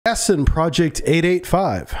Yasen Project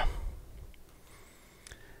 885.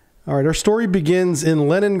 All right, our story begins in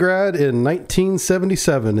Leningrad in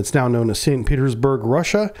 1977. It's now known as St. Petersburg,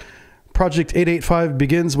 Russia. Project 885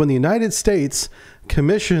 begins when the United States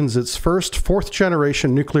commissions its first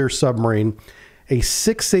fourth-generation nuclear submarine, a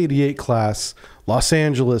 688 class Los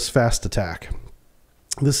Angeles fast attack.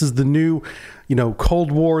 This is the new,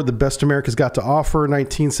 Cold War, the best America's got to offer in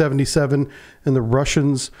 1977, and the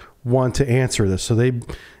Russians want to answer this. So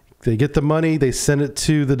they get the money, they send it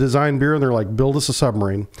to the design bureau, and they're like, build us a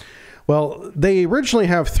submarine. Well, they originally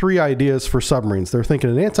have three ideas for submarines. They're thinking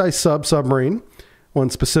an anti-sub submarine, one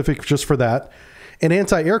specific just for that, an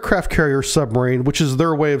anti-aircraft carrier submarine, which is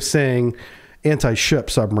their way of saying anti-ship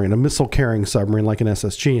submarine, a missile-carrying submarine like an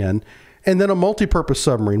SSGN, and then a multi-purpose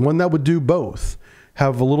submarine, one that would do both,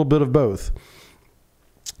 have a little bit of both.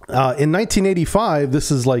 In 1985,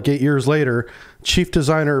 this is like 8 years later, chief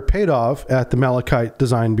designer Padov at the Malachite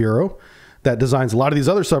Design Bureau, that designs a lot of these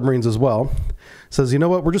other submarines as well, says, you know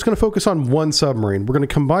what, we're just going to focus on one submarine. We're going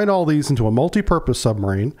to combine all these into a multi-purpose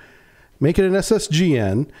submarine, make it an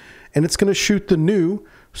SSGN, and it's going to shoot the new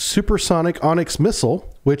supersonic Onyx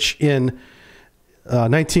missile, which in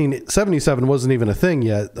 1977 wasn't even a thing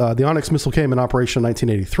yet. The Onyx missile came in operation in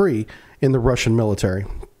 1983 in the Russian military.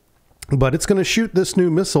 But it's going to shoot this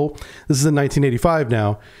new missile, this is in 1985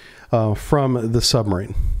 now, from the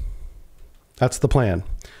submarine. That's the plan.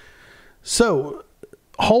 So,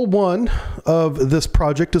 hull one of this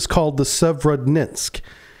project is called the Severodvinsk,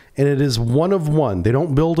 and it is one of one. They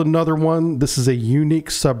don't build another one. This is a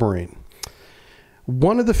unique submarine.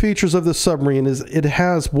 One of the features of this submarine is it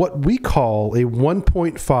has what we call a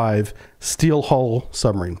 1.5 steel hull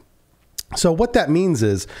submarine. So what that means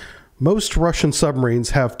is most Russian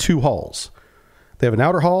submarines have two hulls. They have an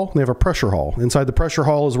outer hull and they have a pressure hull. Inside the pressure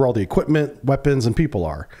hull is where all the equipment, weapons, and people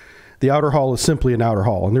are. The outer hull is simply an outer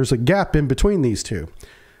hull, and there's a gap in between these two.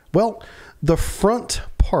 Well, the front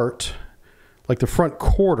part, like the front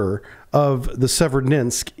quarter of the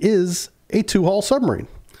Severodvinsk, is a two-hull submarine.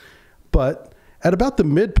 But at about the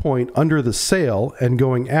midpoint under the sail and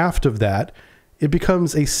going aft of that, it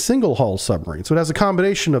becomes a single hull submarine. So it has a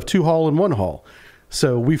combination of two hull and one hull.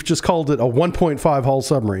 So we've just called it a 1.5 hull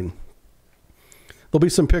submarine. There'll be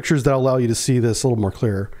some pictures that allow you to see this a little more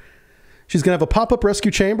clear. She's going to have a pop-up rescue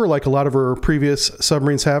chamber like a lot of her previous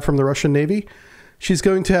submarines have from the Russian Navy. She's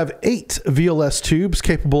going to have 8 VLS tubes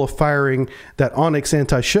capable of firing that Onyx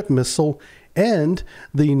anti-ship missile and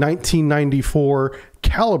the 1994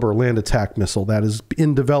 Caliber land attack missile that is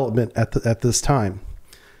in development at this time.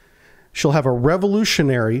 She'll have a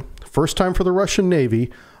revolutionary, first time for the Russian Navy,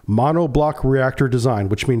 monoblock reactor design,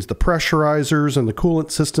 which means the pressurizers and the coolant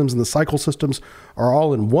systems and the cycle systems are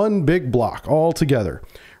all in one big block, all together.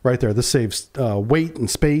 Right there. This saves weight and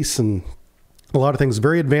space and a lot of things.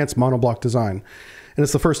 Very advanced monoblock design. And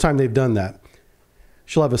it's the first time they've done that.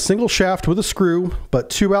 She'll have a single shaft with a screw, but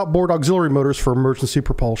 2 outboard auxiliary motors for emergency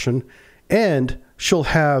propulsion. And she'll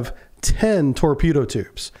have 10 torpedo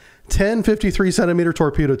tubes. 10 53-centimeter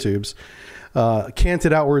torpedo tubes,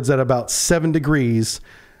 canted outwards at about 7 degrees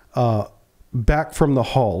back from the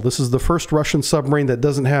hull. This is the first Russian submarine that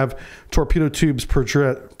doesn't have torpedo tubes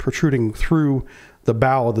protruding through the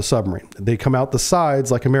bow of the submarine. They come out the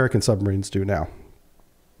sides like American submarines do now.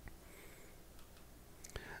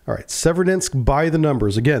 All right, Severodvinsk by the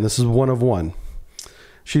numbers. Again, this is one of one.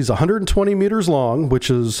 She's 120 meters long,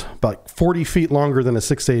 which is about 40 feet longer than a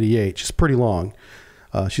 688. She's pretty long.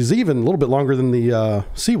 She's even a little bit longer than the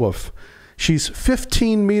Seawolf. She's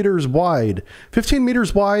 15 meters wide. 15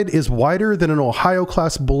 meters wide is wider than an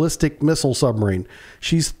Ohio-class ballistic missile submarine.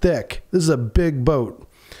 She's thick. This is a big boat.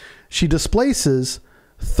 She displaces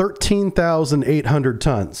 13,800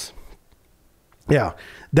 tons. Yeah,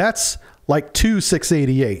 that's like 2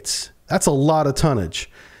 688s. That's a lot of tonnage.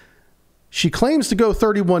 She claims to go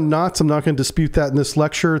 31 knots. I'm not going to dispute that in this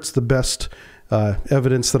lecture. It's the best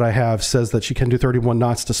evidence that I have says that she can do 31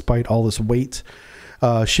 knots despite all this weight.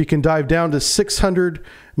 She can dive down to 600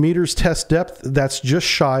 meters test depth. That's just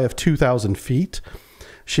shy of 2,000 feet.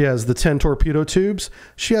 She has the 10 torpedo tubes.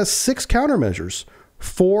 She has 6 countermeasures.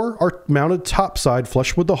 4 are mounted topside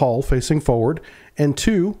flush with the hull facing forward and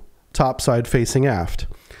 2 topside facing aft.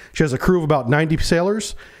 She has a crew of about 90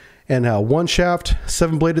 sailors and 1 shaft,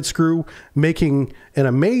 7-bladed screw, making an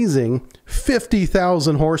amazing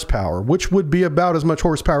 50,000 horsepower, which would be about as much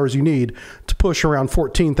horsepower as you need to push around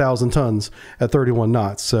 14,000 tons at 31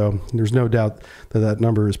 knots. So there's no doubt that that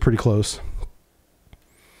number is pretty close.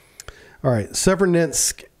 All right,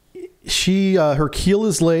 Severodvinsk Her keel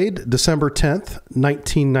is laid December 10th,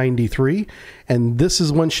 1993, and this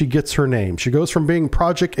is when she gets her name. She goes from being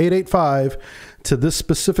Project 885 to this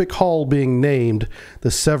specific hull being named the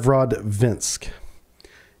Severodvinsk.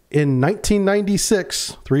 In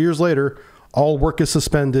 1996, 3 years later, all work is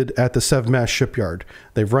suspended at the Severodvinsk shipyard.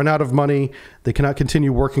 They've run out of money. They cannot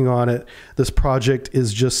continue working on it. This project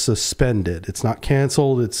is just suspended. It's not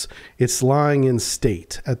canceled. It's lying in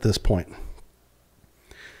state at this point.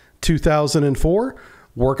 2004,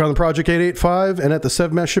 work on the Project 885 and at the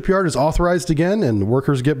Severodvinsk shipyard is authorized again, and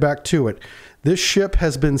workers get back to it. This ship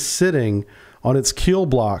has been sitting on its keel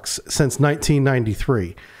blocks since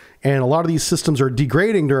 1993. And a lot of these systems are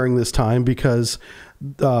degrading during this time because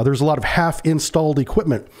there's a lot of half-installed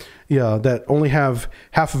equipment that only have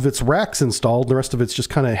half of its racks installed. The rest of it's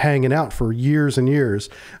just kind of hanging out for years and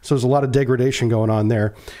years. So there's a lot of degradation going on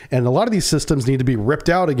there. And a lot of these systems need to be ripped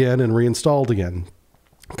out again and reinstalled again,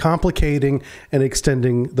 complicating and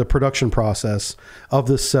extending the production process of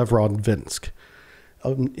the Severodvinsk.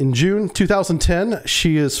 In June 2010,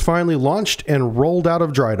 she is finally launched and rolled out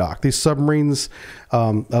of dry dock. These submarines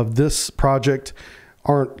of this project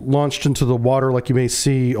aren't launched into the water like you may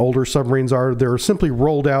see older submarines are. They're simply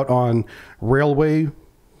rolled out on railway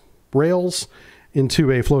rails into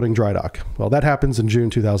a floating dry dock. Well, that happens in June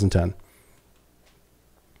 2010.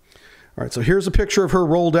 All right, so here's a picture of her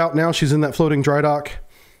rolled out now. She's in that floating dry dock.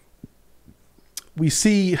 We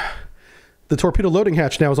see the torpedo loading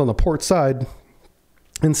hatch now is on the port side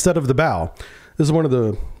instead of the bow. This is one of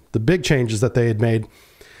the big changes that they had made.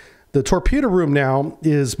 The torpedo room now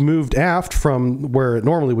is moved aft from where it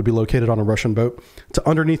normally would be located on a Russian boat to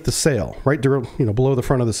underneath the sail, right below the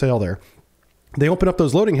front of the sail there. They open up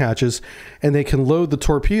those loading hatches and they can load the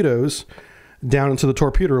torpedoes down into the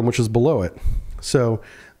torpedo room, which is below it. So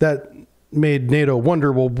that made NATO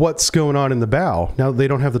wonder, well, what's going on in the bow? Now they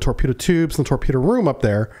don't have the torpedo tubes and the torpedo room up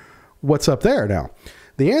there. What's up there now?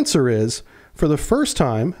 The answer is, for the first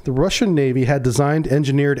time, the Russian Navy had designed,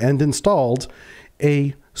 engineered, and installed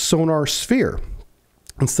a sonar sphere.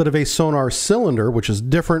 Instead of a sonar cylinder, which is a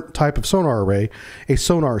different type of sonar array, a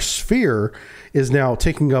sonar sphere is now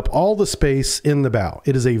taking up all the space in the bow.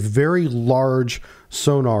 It is a very large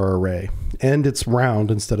sonar array, and it's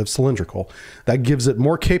round instead of cylindrical. That gives it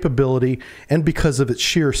more capability, and because of its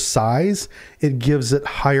sheer size, it gives it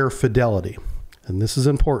higher fidelity. And this is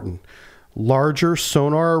important. Larger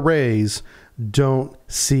sonar arrays don't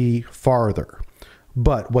see farther,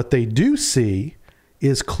 but what they do see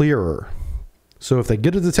is clearer. So if they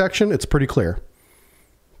get a detection, it's pretty clear.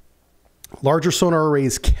 Larger sonar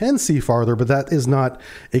arrays can see farther, but that is not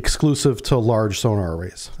exclusive to large sonar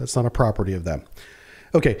arrays. That's not a property of them.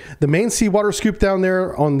 Okay, the main seawater scoop down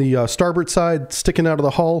there on the starboard side, sticking out of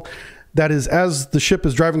the hull, that is as the ship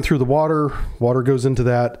is driving through the water, water goes into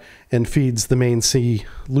that and feeds the main sea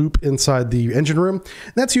loop inside the engine room.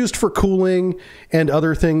 And that's used for cooling and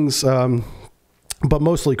other things, but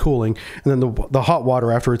mostly cooling. And then the hot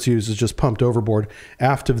water after it's used is just pumped overboard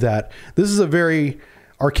after that. This is a very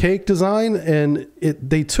archaic design, and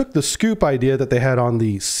they took the scoop idea that they had on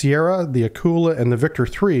the Sierra, the Aquila, and the Victor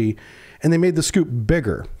III, and they made the scoop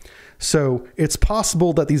bigger. So it's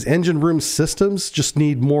possible that these engine room systems just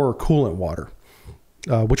need more coolant water,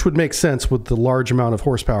 which would make sense with the large amount of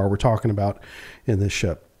horsepower we're talking about in this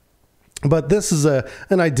ship. But this is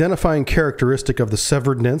an identifying characteristic of the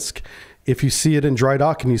Severodvinsk. If you see it in dry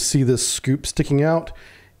dock and you see this scoop sticking out,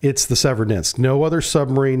 it's the Severodvinsk. No other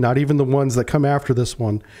submarine, not even the ones that come after this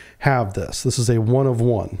one, have this. This is a one of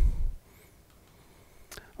one.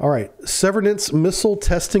 All right, Severodvinsk missile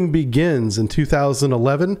testing begins in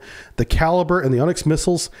 2011. The Caliber and the Onyx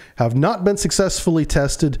missiles have not been successfully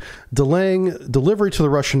tested, delaying delivery to the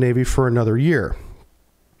Russian Navy for another year.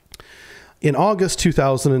 In August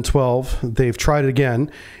 2012, they've tried it again,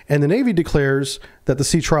 and the Navy declares that the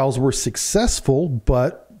sea trials were successful,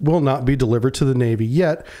 but will not be delivered to the Navy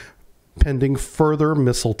yet, pending further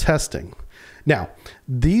missile testing. Now,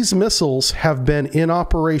 these missiles have been in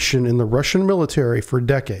operation in the Russian military for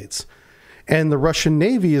decades, and the Russian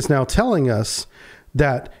Navy is now telling us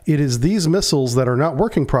that it is these missiles that are not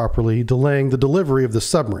working properly, delaying the delivery of the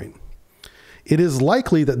submarine. It is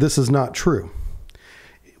likely that this is not true.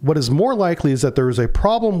 What is more likely is that there is a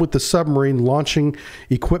problem with the submarine launching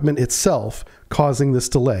equipment itself causing this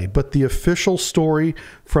delay. But the official story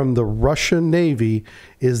from the Russian Navy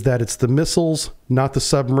is that it's the missiles, not the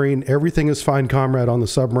submarine. Everything is fine, comrade, on the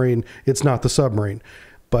submarine. It's not the submarine.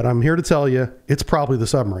 But I'm here to tell you, it's probably the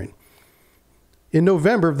submarine. In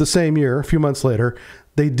November of the same year, a few months later,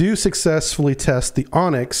 they do successfully test the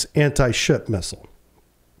Onyx anti-ship missile.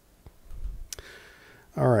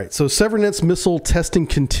 All right, so Severodvinsk missile testing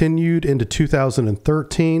continued into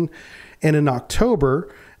 2013, and in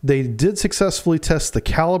October, they did successfully test the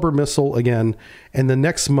Caliber missile again, and the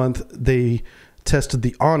next month they tested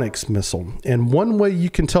the Onyx missile. And one way you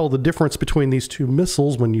can tell the difference between these two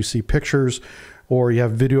missiles when you see pictures or you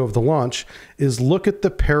have video of the launch is look at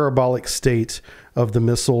the parabolic state of the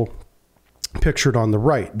missile pictured on the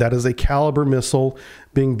right. That is a Caliber missile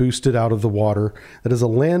being boosted out of the water. That is a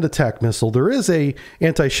land attack missile. There is a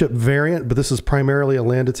anti-ship variant, but this is primarily a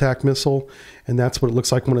land attack missile, and that's what it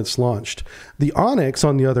looks like when it's launched. The Onyx,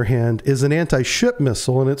 on the other hand, is an anti-ship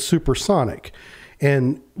missile, and it's supersonic.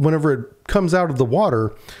 And whenever it comes out of the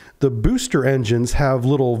water, the booster engines have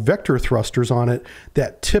little vector thrusters on it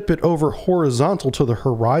that tip it over horizontal to the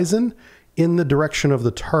horizon in the direction of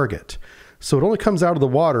the target. So it only comes out of the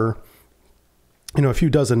water, you know, a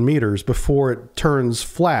few dozen meters before it turns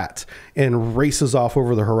flat and races off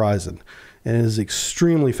over the horizon. And it is an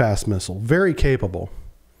extremely fast missile, very capable,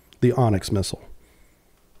 the Onyx missile.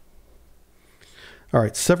 All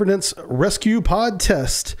right, Severodvinsk rescue pod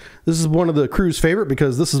test. This is one of the crew's favorite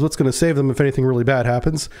because this is what's going to save them if anything really bad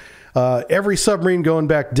happens. Every submarine going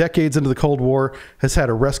back decades into the Cold War has had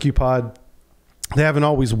a rescue pod. They haven't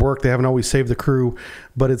always worked. They haven't always saved the crew,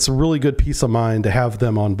 but it's a really good peace of mind to have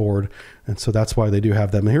them on board. And so that's why they do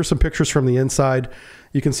have them. And here's some pictures from the inside.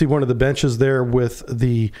 You can see one of the benches there with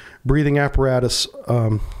the breathing apparatus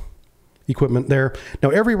equipment there. Now,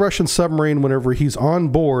 every Russian submarine, whenever he's on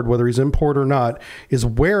board, whether he's in port or not, is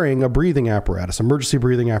wearing a breathing apparatus, emergency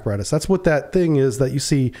breathing apparatus. That's what that thing is that you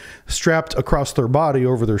see strapped across their body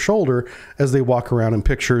over their shoulder as they walk around in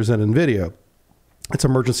pictures and in video. It's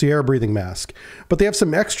emergency air breathing mask. But they have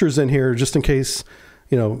some extras in here just in case,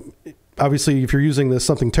 you know, obviously if you're using this,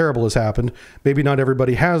 something terrible has happened. Maybe not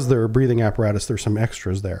everybody has their breathing apparatus. There's some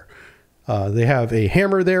extras there. They have a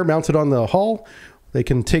hammer there mounted on the hull. They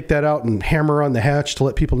can take that out and hammer on the hatch to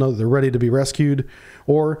let people know that they're ready to be rescued.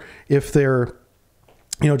 Or if they're,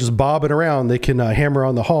 you know, just bobbing around, they can hammer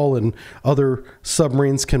on the hull, and other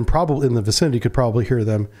submarines can probably, in the vicinity, could probably hear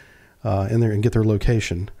them in there and get their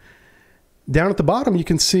location. Down at the bottom, you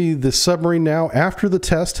can see the submarine now, after the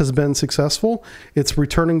test has been successful, it's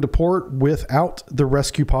returning to port without the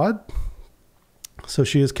rescue pod. So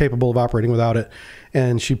she is capable of operating without it.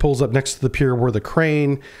 And she pulls up next to the pier where the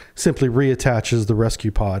crane simply reattaches the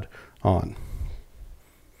rescue pod on.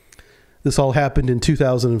 This all happened in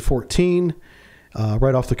 2014,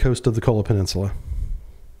 right off the coast of the Kola Peninsula.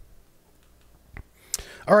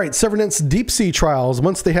 All right, Severodvinsk deep sea trials.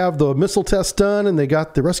 Once they have the missile test done and they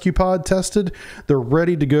got the rescue pod tested, they're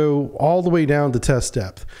ready to go all the way down to test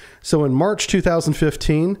depth. So in March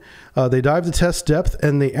 2015, they dived to test depth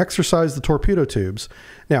and they exercised the torpedo tubes.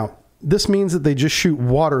 Now, this means that they just shoot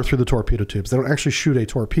water through the torpedo tubes. They don't actually shoot a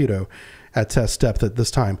torpedo at test depth at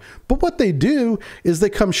this time. But what they do is they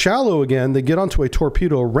come shallow again. They get onto a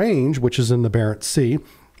torpedo range, which is in the Barents Sea.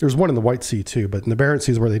 There's one in the White Sea too, but in the Barents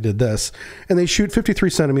Sea is where they did this. And they shoot 53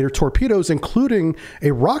 centimeter torpedoes, including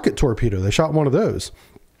a rocket torpedo. They shot one of those,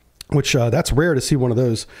 which that's rare to see one of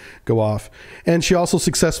those go off. And she also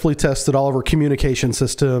successfully tested all of her communication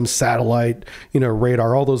systems, satellite, you know,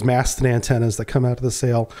 radar, all those masts and antennas that come out of the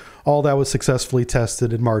sail. All that was successfully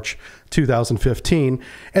tested in March 2015.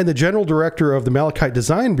 And the general director of the Malachite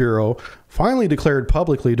Design Bureau finally declared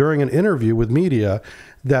publicly during an interview with media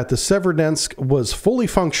that the Severodvinsk was fully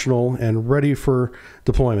functional and ready for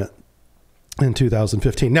deployment in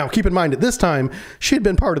 2015. Now, keep in mind, at this time, she had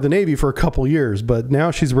been part of the Navy for a couple years, but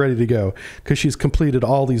now she's ready to go because she's completed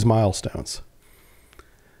all these milestones.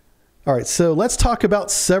 All right, so let's talk about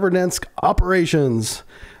Severodvinsk operations.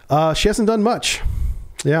 She hasn't done much.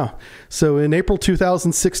 Yeah. So in April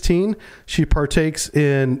 2016, she partakes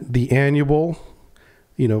in the annual,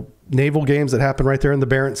 you know, naval games that happen right there in the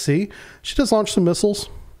Barents Sea. She does launch some missiles,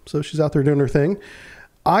 so she's out there doing her thing.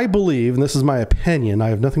 I believe, and this is my opinion, I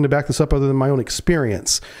have nothing to back this up other than my own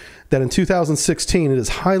experience, that in 2016, it is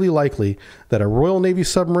highly likely that a Royal Navy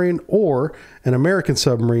submarine or an American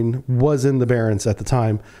submarine was in the Barents at the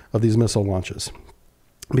time of these missile launches,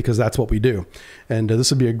 because that's what we do. And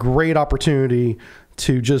this would be a great opportunity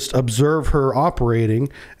to just observe her operating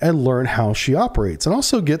and learn how she operates, and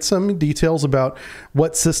also get some details about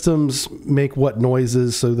what systems make what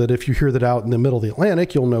noises, so that if you hear that out in the middle of the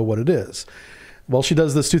Atlantic, you'll know what it is. Well, she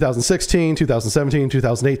does this 2016, 2017,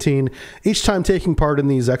 2018, each time taking part in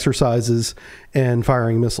these exercises and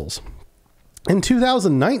firing missiles. In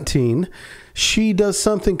 2019, she does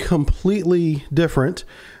something completely different,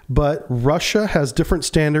 but Russia has different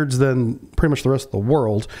standards than pretty much the rest of the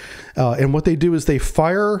world. And what they do is they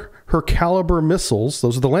fire her caliber missiles.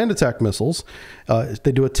 Those are the land attack missiles.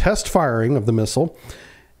 They do a test firing of the missile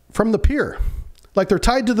from the pier. Like, they're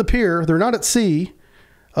tied to the pier. They're not at sea.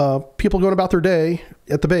 People going about their day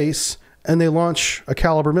at the base, and they launch a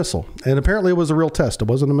caliber missile. And apparently it was a real test. It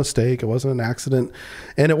wasn't a mistake. It wasn't an accident.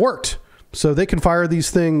 And it worked. So they can fire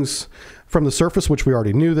these things from the surface, which we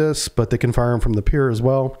already knew this, but they can fire them from the pier as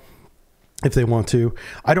well if they want to.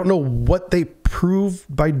 I don't know what they proved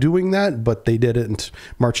by doing that, but they did it in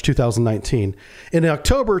March 2019. In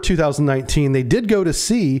October 2019, they did go to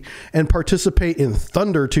sea and participate in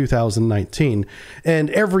Thunder 2019. And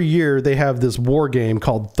every year they have this war game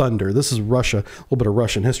called Thunder. This is Russia, a little bit of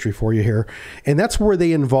Russian history for you here. And that's where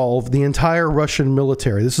they involve the entire Russian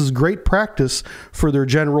military. This is great practice for their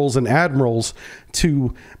generals and admirals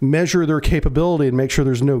to measure their capability and make sure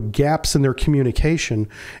there's no gaps in their communication.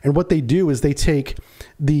 And what they do is they take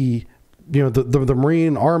the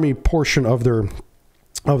Marine Army portion of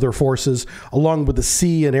their forces, along with the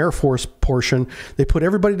sea and Air Force portion. They put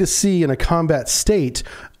everybody to sea in a combat state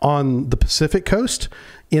on the Pacific coast,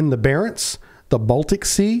 in the Barents, the Baltic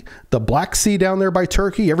Sea, the Black Sea down there by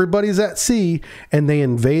Turkey. Everybody's at sea, and they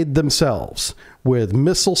invade themselves with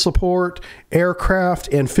missile support,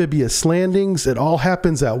 aircraft, amphibious landings. It all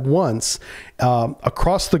happens at once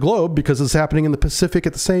across the globe, because it's happening in the Pacific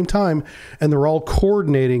at the same time, and they're all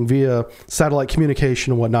coordinating via satellite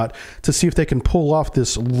communication and whatnot to see if they can pull off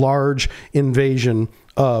this large invasion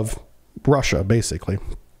of Russia, basically.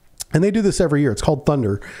 And they do this every year. It's called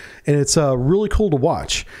Thunder, and it's really cool to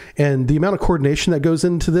watch. And the amount of coordination that goes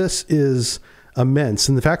into this is immense.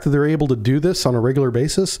 And the fact that they're able to do this on a regular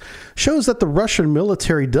basis shows that the Russian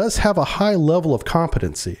military does have a high level of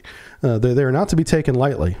competency. They're not to be taken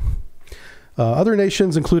lightly. Other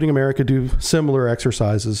nations, including America, do similar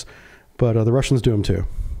exercises, but the Russians do them too.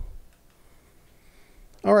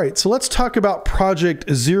 All right, so let's talk about Project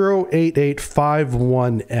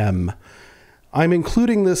 08851M. I'm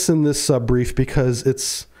including this in this brief because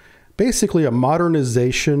it's basically a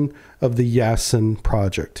modernization of the Yasen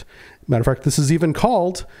project. Matter of fact, this is even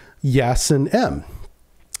called Yasen-M,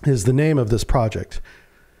 is the name of this project.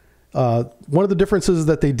 One of the differences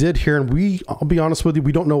that they did here, and I'll be honest with you,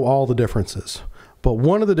 we don't know all the differences, but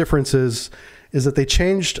one of the differences is that they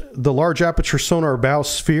changed the large aperture sonar bow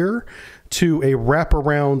sphere to a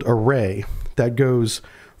wraparound array that goes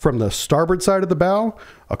from the starboard side of the bow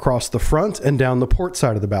across the front and down the port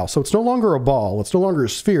side of the bow. So it's no longer a ball. It's no longer a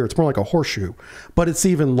sphere. It's more like a horseshoe, but it's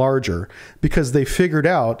even larger because they figured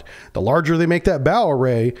out the larger they make that bow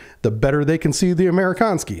array, the better they can see the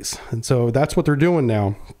Amerikanskis. And so that's what they're doing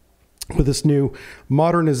now with this new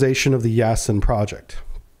modernization of the Yasen project.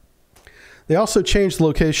 They also changed the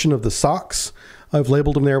location of the socks. I've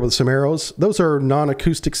labeled them there with some arrows. Those are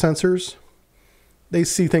non-acoustic sensors. They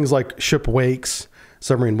see things like ship wakes,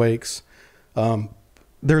 submarine wakes.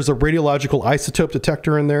 There's a radiological isotope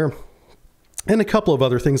detector in there, and a couple of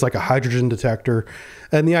other things like a hydrogen detector.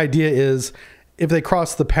 And the idea is if they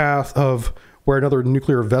cross the path of where another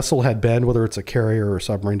nuclear vessel had been, whether it's a carrier or a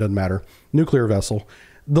submarine, doesn't matter, nuclear vessel,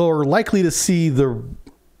 they're likely to see the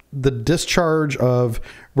discharge of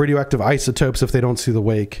radioactive isotopes if they don't see the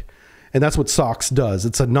wake. And that's what SOX does.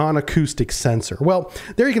 It's a non-acoustic sensor. Well,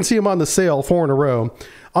 there you can see them on the sail, 4 in a row.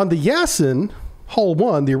 On the Yasen, Hull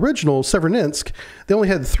 1, the original Severodvinsk, they only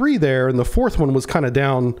had 3 there, and the 4th one was kind of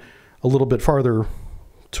down a little bit farther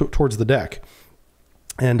towards the deck.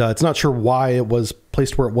 And it's not sure why it was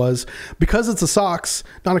placed where it was. Because it's a SOX,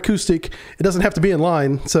 non-acoustic, it doesn't have to be in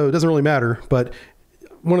line, so it doesn't really matter. But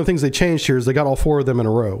one of the things they changed here is they got all 4 of them in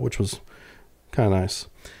a row, which was kind of nice.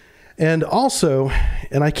 And also,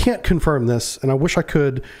 and I can't confirm this, and I wish I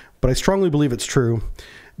could, but I strongly believe it's true,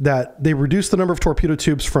 that they reduced the number of torpedo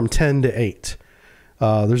tubes from 10 to 8.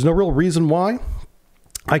 There's no real reason why.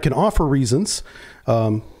 I can offer reasons,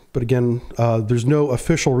 but again, there's no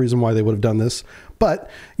official reason why they would have done this. But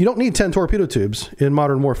you don't need 10 torpedo tubes in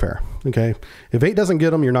modern warfare, okay? If 8 doesn't get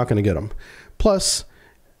them, you're not going to get them. Plus,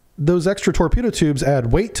 those extra torpedo tubes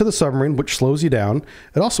add weight to the submarine, which slows you down.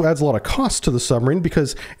 It also adds a lot of cost to the submarine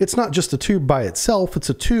because it's not just a tube by itself.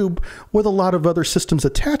 It's a tube with a lot of other systems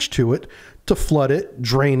attached to it to flood it,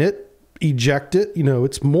 drain it, eject it. You know,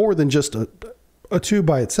 it's more than just a tube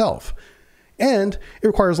by itself. And it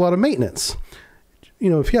requires a lot of maintenance.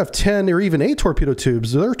 You know, if you have 10 or even 8 torpedo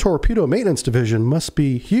tubes, their torpedo maintenance division must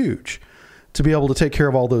be huge to be able to take care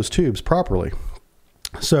of all those tubes properly.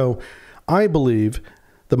 So I believe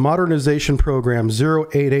the modernization program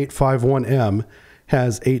 08851M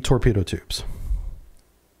has 8 torpedo tubes.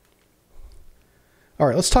 All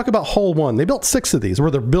right, let's talk about Hull 1. They built 6 of these, or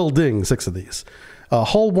they're building 6 of these.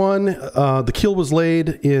 Hull 1, the keel was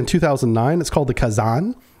laid in 2009. It's called the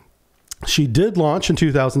Kazan. She did launch in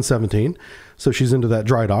 2017, so she's into that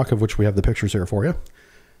dry dock, of which we have the pictures here for you.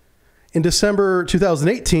 In December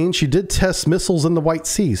 2018, she did test missiles in the White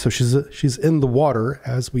Sea, so she's in the water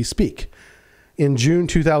as we speak. In June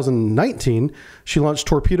 2019, she launched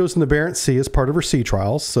torpedoes in the Barents Sea as part of her sea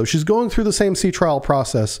trials. So she's going through the same sea trial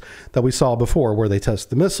process that we saw before, where they test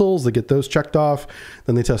the missiles, they get those checked off,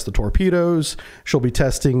 then they test the torpedoes. She'll be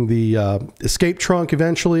testing the escape trunk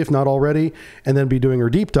eventually, if not already, and then be doing her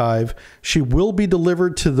deep dive. She will be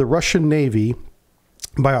delivered to the Russian Navy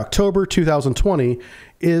by October 2020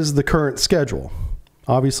 is the current schedule.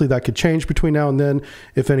 Obviously, that could change between now and then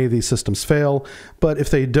if any of these systems fail. But if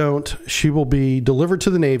they don't, she will be delivered to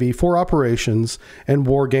the Navy for operations and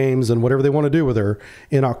war games and whatever they want to do with her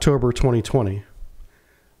in October 2020.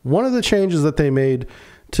 One of the changes that they made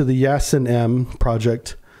to the Yasen-M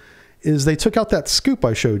project is they took out that scoop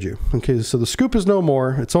I showed you. Okay, so the scoop is no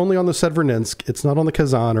more. It's only on the Severodvinsk. It's not on the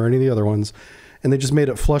Kazan or any of the other ones. And they just made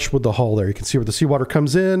it flush with the hull there. You can see where the seawater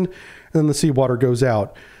comes in and then the seawater goes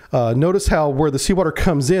out. Notice how where the seawater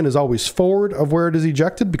comes in is always forward of where it is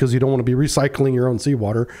ejected, because you don't want to be recycling your own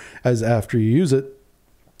seawater as after you use it.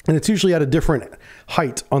 And it's usually at a different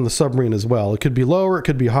height on the submarine as well. It could be lower, it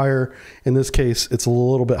could be higher. In this case, it's a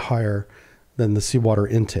little bit higher than the seawater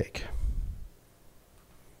intake.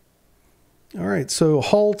 All right, so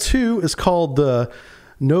hull 2 is called the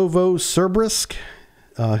Severodvinsk.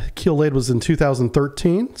 Keel laid was in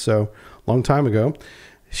 2013, so a long time ago.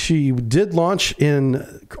 She did launch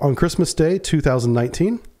on Christmas Day,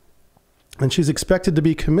 2019, and she's expected to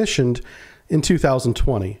be commissioned in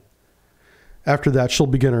 2020. After that, she'll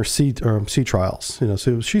begin her sea trials.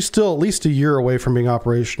 So she's still at least a year away from being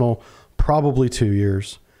operational, probably 2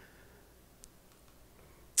 years.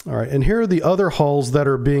 All right, and here are the other hulls that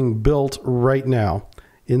are being built right now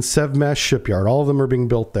in Severodvinsk shipyard. All of them are being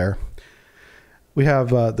built there. We have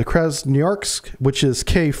the Krasnoyarsk, which is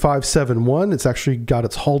K571. It's actually got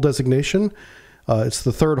its hull designation. It's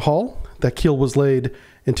the third hull. That keel was laid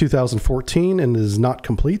in 2014 and is not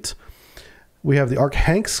complete. We have the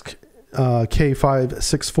Arkhangelsk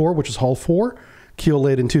K564, which is hull 4, keel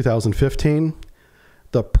laid in 2015.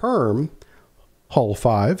 The Perm, hull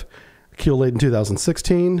 5, keel laid in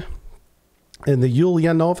 2016. And the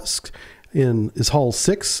Ulyanovsk is hull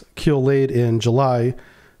 6, keel laid in July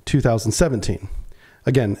 2017.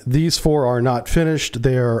 Again, these 4 are not finished.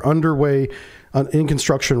 They are underway in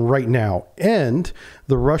construction right now. And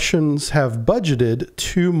the Russians have budgeted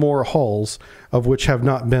 2 more hulls, of which have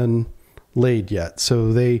not been laid yet. So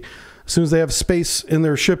as soon as they have space in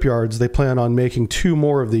their shipyards, they plan on making 2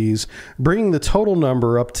 more of these, bringing the total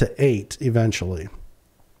number up to 8 eventually.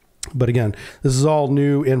 But again, this is all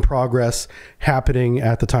new, in progress, happening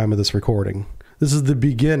at the time of this recording. This is the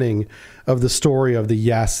beginning of the story of the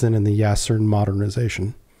Yasen and the Yasen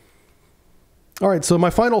modernization. All right, so my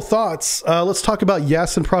final thoughts. Let's talk about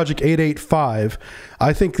Yasen Project 885.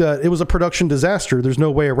 I think that it was a production disaster. There's no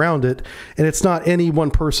way around it. And it's not any one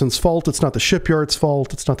person's fault. It's not the shipyard's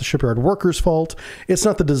fault. It's not the shipyard workers' fault. It's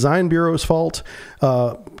not the design bureau's fault.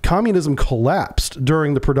 Communism collapsed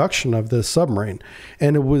during the production of this submarine.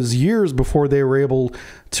 And it was years before they were able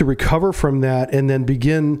to recover from that and then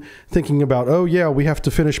begin thinking about, oh yeah, we have to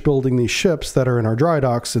finish building these ships that are in our dry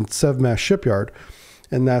docks in Severodvinsk shipyard.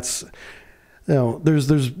 And that's...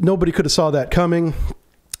 there's nobody could have saw that coming,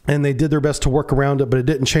 and they did their best to work around it, but it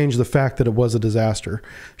didn't change the fact that it was a disaster.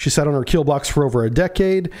 She sat on her keel blocks for over a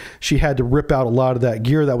decade. She had to rip out a lot of that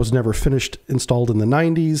gear that was never finished, installed in the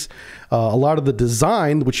 90s. A lot of the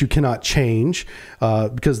design, which you cannot change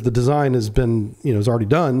because the design has been, is already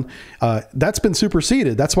done. That's been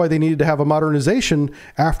superseded. That's why they needed to have a modernization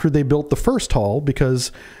after they built the first hull,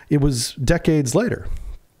 because it was decades later.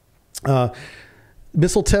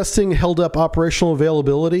 Missile testing held up operational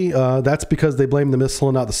availability. That's because they blamed the missile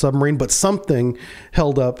and not the submarine, but something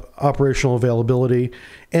held up operational availability.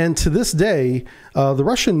 And to this day, the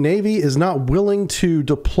Russian Navy is not willing to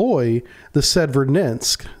deploy the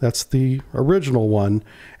Severodvinsk, that's the original one,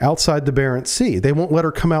 outside the Barents Sea. They won't let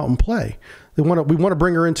her come out and play. We want to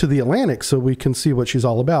bring her into the Atlantic so we can see what she's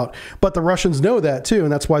all about. But the Russians know that too,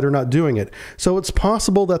 and that's why they're not doing it. So it's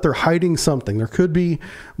possible that they're hiding something. There could be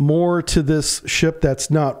more to this ship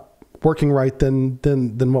that's not working right than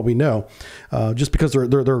what we know, just because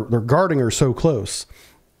they're guarding her so close.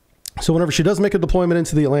 So whenever she does make a deployment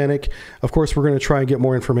into the Atlantic, of course, we're going to try and get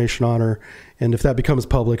more information on her. And if that becomes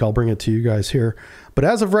public, I'll bring it to you guys here. But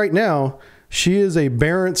as of right now, she is a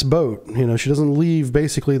Barents boat. She doesn't leave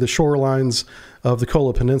basically the shorelines of the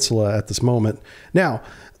Kola Peninsula at this moment. Now,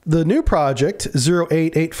 the new project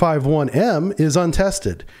 08851M is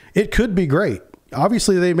untested. It could be great.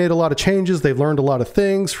 Obviously, they made a lot of changes. They've learned a lot of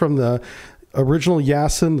things from the original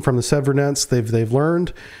Yasen, from the Severodvinsk. They've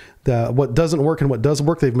learned that what doesn't work and what does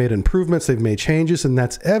work. They've made improvements. They've made changes, and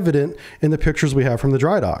that's evident in the pictures we have from the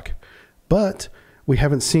dry dock. But we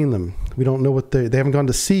haven't seen them. We don't know what they haven't gone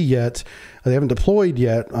to sea yet. They haven't deployed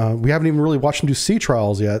yet. We haven't even really watched them do sea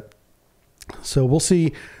trials yet. So we'll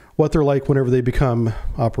see what they're like whenever they become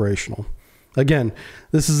operational. Again,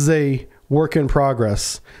 this is a work in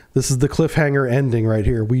progress. This is the cliffhanger ending right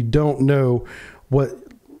here. We don't know what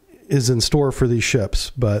is in store for these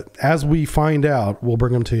ships, but as we find out, we'll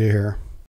bring them to you here.